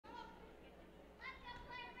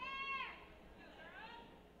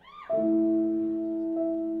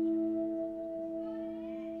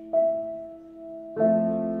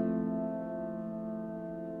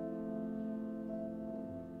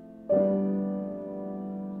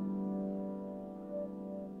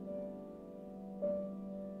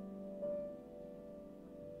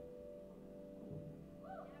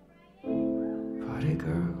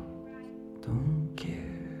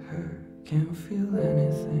can't feel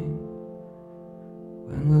anything.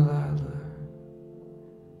 When will I learn?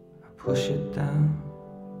 I push it down,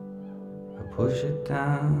 I push it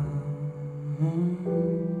down.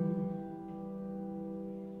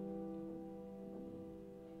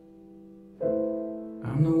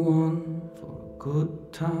 I'm the one for a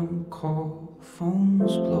good time call.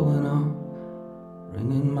 Phone's blowing up,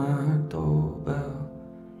 ringing my doorbell.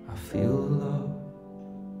 I feel the love,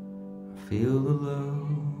 I feel the love.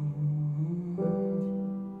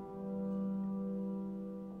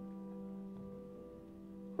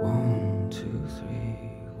 1, 2, 3,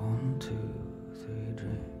 1, 2, 3,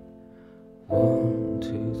 drink. 1,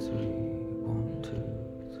 2, 3, 1, 2,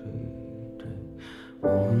 3, drink.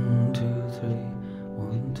 1, 2, 3,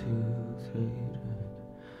 1, 2, 3, drink.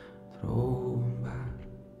 Throw 'em back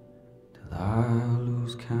till I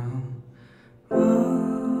lose count.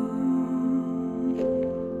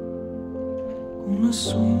 I'm gonna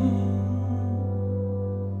swing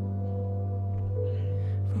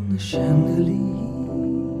from the chandelier.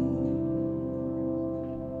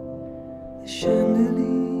 The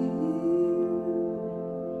chandelier.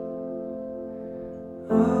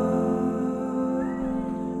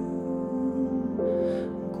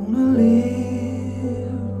 I'm gonna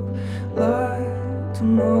live like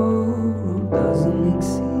tomorrow doesn't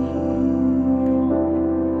exist,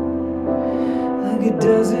 like it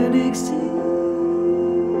doesn't exist.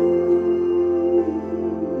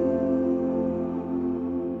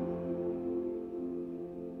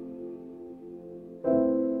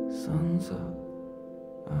 Sun's up,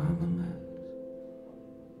 I'm a mess.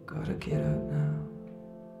 Gotta get up now,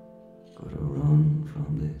 gotta run from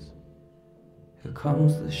this. Here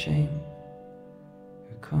comes the shame,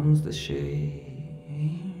 here comes the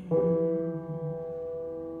shame.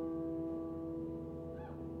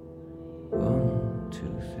 1,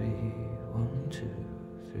 2, 3, 1, 2,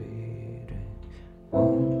 3, drink.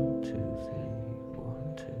 1, 2, 3, 1,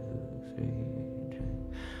 2, 3, drink.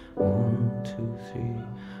 1, 2, 3,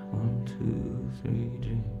 1, 2, 3,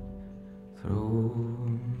 drink. Throw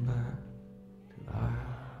 'em back till I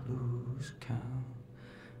lose count.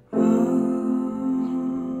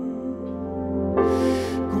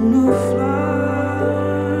 I'm gonna fly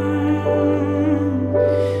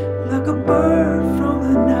like a bird from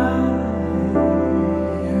the night.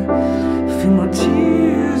 Feel my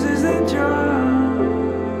tears as they dry.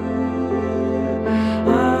 I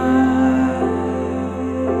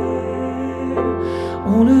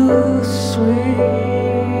wanna swing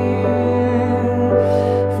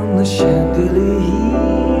from the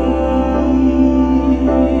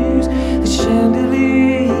chandeliers, the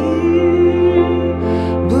chandelier.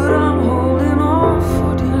 But I'm holding on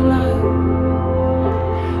for dear life.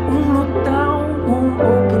 Won't look down, won't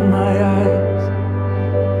open my eyes.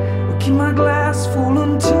 I'll keep my glass full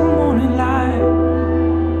until morning light.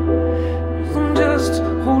 'Cause I'm just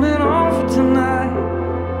holding on for tonight.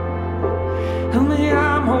 Help me,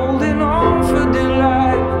 I'm holding on for dear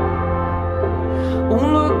life.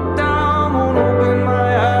 Won't look down, won't open my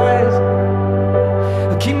eyes.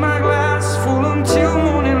 I'll keep my glass full until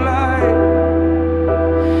morning light.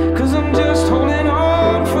 'Cause I'm just holding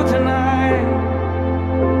on for tonight.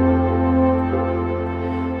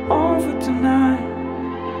 On for tonight.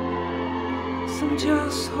 'Cause I'm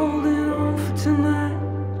just holding on for tonight.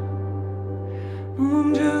 I'm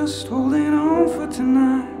just holding on for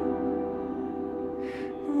tonight.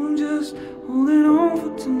 I'm just holding on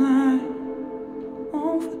for tonight.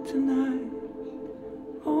 On for tonight.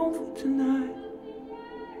 On for tonight.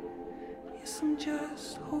 Yes, I'm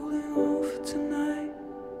just holding on for tonight.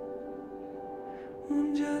 I'm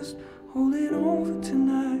just holding on for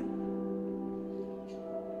tonight.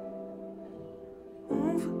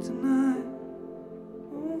 On for tonight.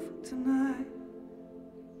 On for tonight.